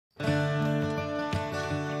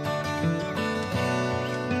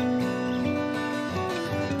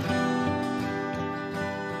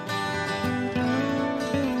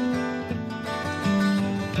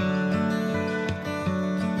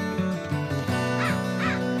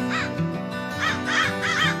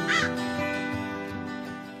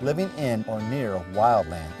Living in or near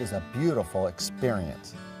wildland is a beautiful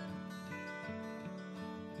experience.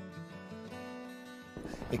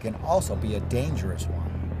 It can also be a dangerous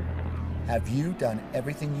one. Have you done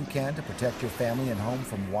everything you can to protect your family and home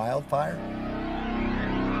from wildfire?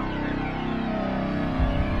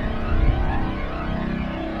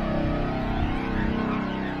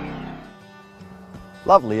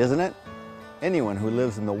 Lovely, isn't it? Anyone who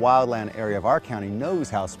lives in the wildland area of our county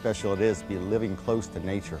knows how special it is to be living close to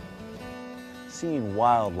nature. Seeing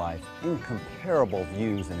wildlife, incomparable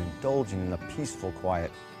views, and indulging in the peaceful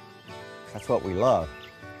quiet. That's what we love.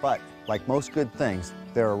 But, like most good things,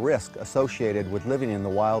 there are risks associated with living in the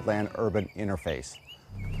wildland-urban interface.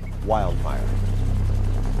 Wildfire.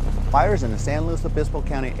 Fires in the San Luis Obispo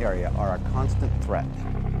County area are a constant threat.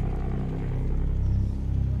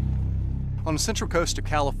 On the central coast of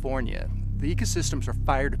California, the ecosystems are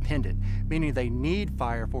fire dependent, meaning they need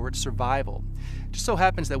fire for its survival. It just so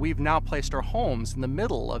happens that we've now placed our homes in the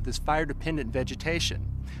middle of this fire dependent vegetation.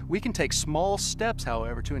 We can take small steps,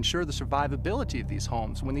 however, to ensure the survivability of these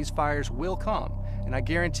homes when these fires will come, and I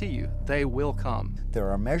guarantee you, they will come. There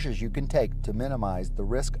are measures you can take to minimize the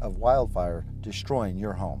risk of wildfire destroying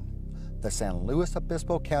your home. The San Luis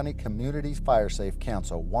Obispo County Communities Fire Safe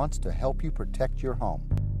Council wants to help you protect your home.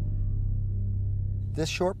 This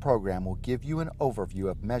short program will give you an overview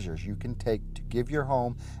of measures you can take to give your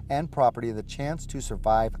home and property the chance to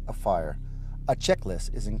survive a fire. A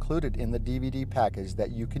checklist is included in the DVD package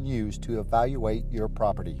that you can use to evaluate your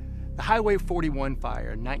property. The Highway 41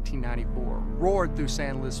 fire in 1994 roared through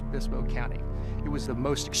San Luis Obispo County. It was the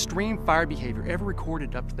most extreme fire behavior ever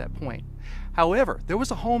recorded up to that point. However, there was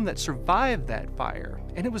a home that survived that fire,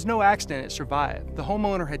 and it was no accident it survived. The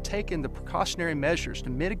homeowner had taken the precautionary measures to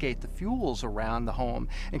mitigate the fuels around the home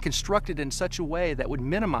and constructed in such a way that would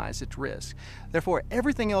minimize its risk. Therefore,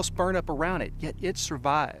 everything else burned up around it, yet it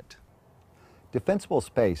survived. Defensible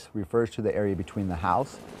space refers to the area between the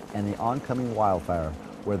house and the oncoming wildfire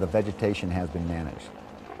where the vegetation has been managed.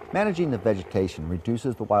 Managing the vegetation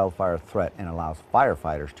reduces the wildfire threat and allows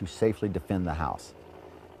firefighters to safely defend the house.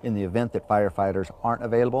 In the event that firefighters aren't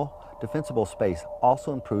available, defensible space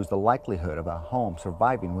also improves the likelihood of a home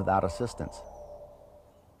surviving without assistance.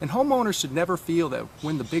 And homeowners should never feel that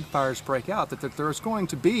when the big fires break out that there's going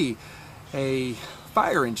to be a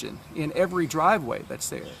fire engine in every driveway that's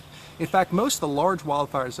there. In fact, most of the large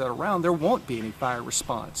wildfires that are around, there won't be any fire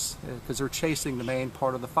response because they're chasing the main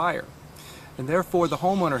part of the fire. And therefore, the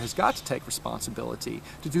homeowner has got to take responsibility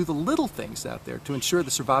to do the little things out there to ensure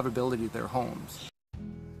the survivability of their homes.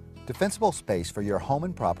 Defensible space for your home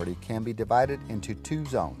and property can be divided into two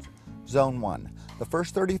zones. Zone 1, the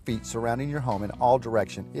first 30 feet surrounding your home in all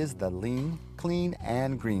directions is the lean, clean,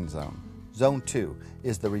 and green zone. Zone 2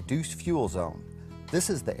 is the reduced fuel zone. This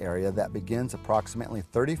is the area that begins approximately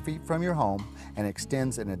 30 feet from your home and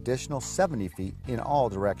extends an additional 70 feet in all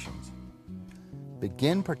directions.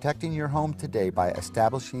 Begin protecting your home today by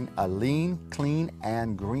establishing a lean, clean,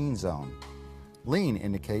 and green zone. Lean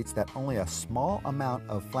indicates that only a small amount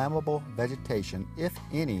of flammable vegetation, if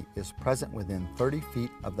any, is present within 30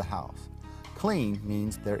 feet of the house. Clean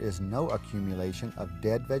means there is no accumulation of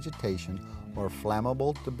dead vegetation or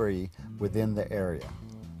flammable debris within the area.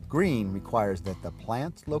 Green requires that the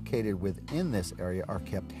plants located within this area are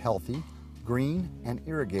kept healthy, green, and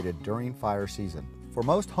irrigated during fire season. For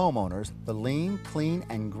most homeowners, the lean, clean,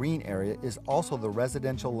 and green area is also the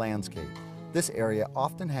residential landscape. This area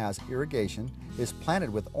often has irrigation, is planted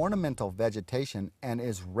with ornamental vegetation, and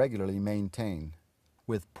is regularly maintained.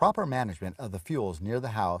 With proper management of the fuels near the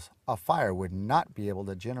house, a fire would not be able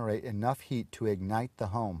to generate enough heat to ignite the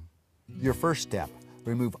home. Your first step,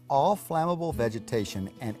 remove all flammable vegetation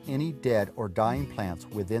and any dead or dying plants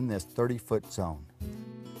within this 30-foot zone.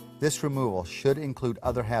 This removal should include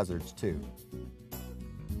other hazards too.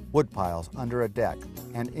 Wood piles under a deck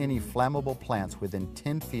and any flammable plants within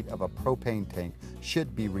 10 feet of a propane tank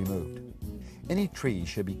should be removed. Any trees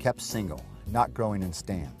should be kept single, not growing in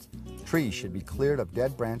stands. Trees should be cleared of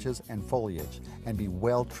dead branches and foliage and be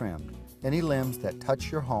well trimmed. Any limbs that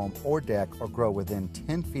touch your home or deck or grow within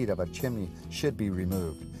 10 feet of a chimney should be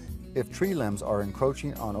removed. If tree limbs are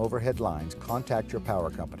encroaching on overhead lines, contact your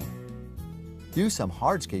power company. Use some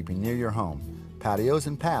hardscaping near your home. Patios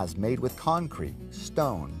and paths made with concrete,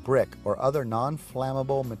 stone, brick, or other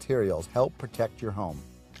non-flammable materials help protect your home.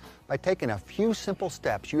 By taking a few simple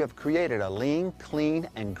steps, you have created a lean, clean,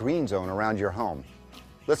 and green zone around your home.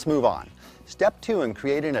 Let's move on. Step 2 in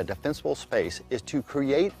creating a defensible space is to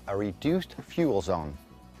create a reduced fuel zone.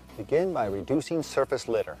 Begin by reducing surface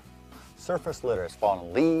litter. Surface litter is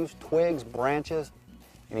fallen leaves, twigs, branches,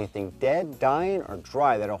 anything dead, dying, or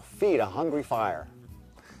dry that'll feed a hungry fire.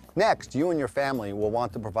 Next, you and your family will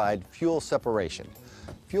want to provide fuel separation.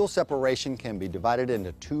 Fuel separation can be divided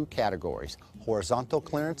into two categories: horizontal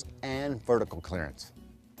clearance and vertical clearance.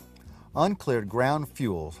 Uncleared ground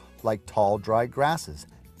fuels like tall, dry grasses,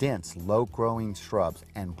 dense, low-growing shrubs,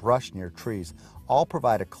 and brush near trees all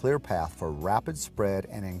provide a clear path for rapid spread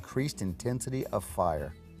and increased intensity of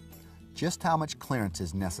fire. Just how much clearance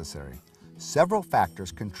is necessary? Several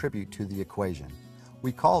factors contribute to the equation.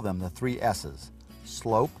 We call them the 3 S's: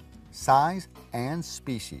 slope, size, and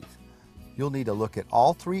species. You'll need to look at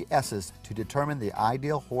all 3 S's to determine the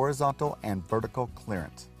ideal horizontal and vertical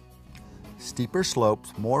clearance. Steeper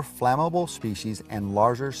slopes, more flammable species, and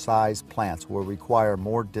larger size plants will require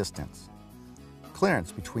more distance.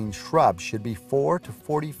 Clearance between shrubs should be 4 to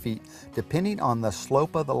 40 feet depending on the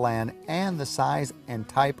slope of the land and the size and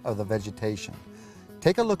type of the vegetation.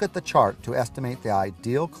 Take a look at the chart to estimate the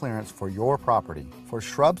ideal clearance for your property. For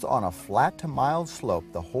shrubs on a flat to mild slope,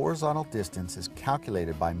 the horizontal distance is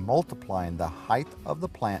calculated by multiplying the height of the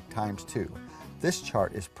plant times 2. This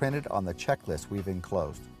chart is printed on the checklist we've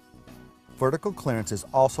enclosed. Vertical clearance is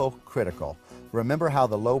also critical. Remember how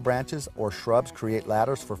the low branches or shrubs create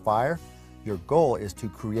ladders for fire? Your goal is to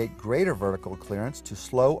create greater vertical clearance to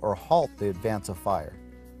slow or halt the advance of fire.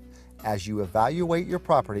 As you evaluate your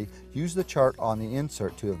property, use the chart on the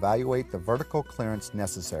insert to evaluate the vertical clearance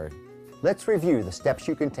necessary. Let's review the steps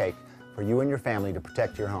you can take for you and your family to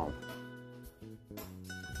protect your home.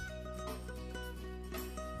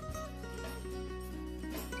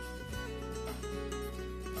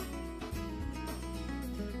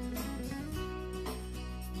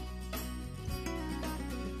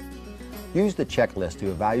 Use the checklist to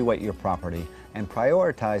evaluate your property and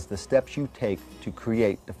prioritize the steps you take to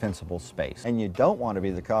create defensible space. And you don't want to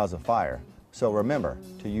be the cause of fire. So remember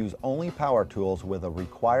to use only power tools with a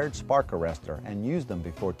required spark arrestor and use them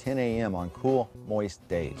before 10 a.m. on cool, moist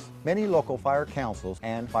days. Many local fire councils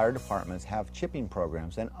and fire departments have chipping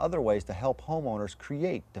programs and other ways to help homeowners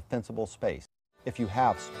create defensible space. If you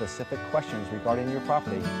have specific questions regarding your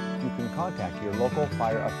property, you can contact your local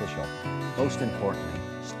fire official. Most importantly,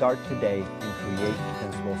 start today and create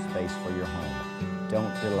defensible space for your home.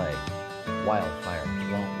 Don't delay. Wildfire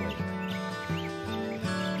won't wait.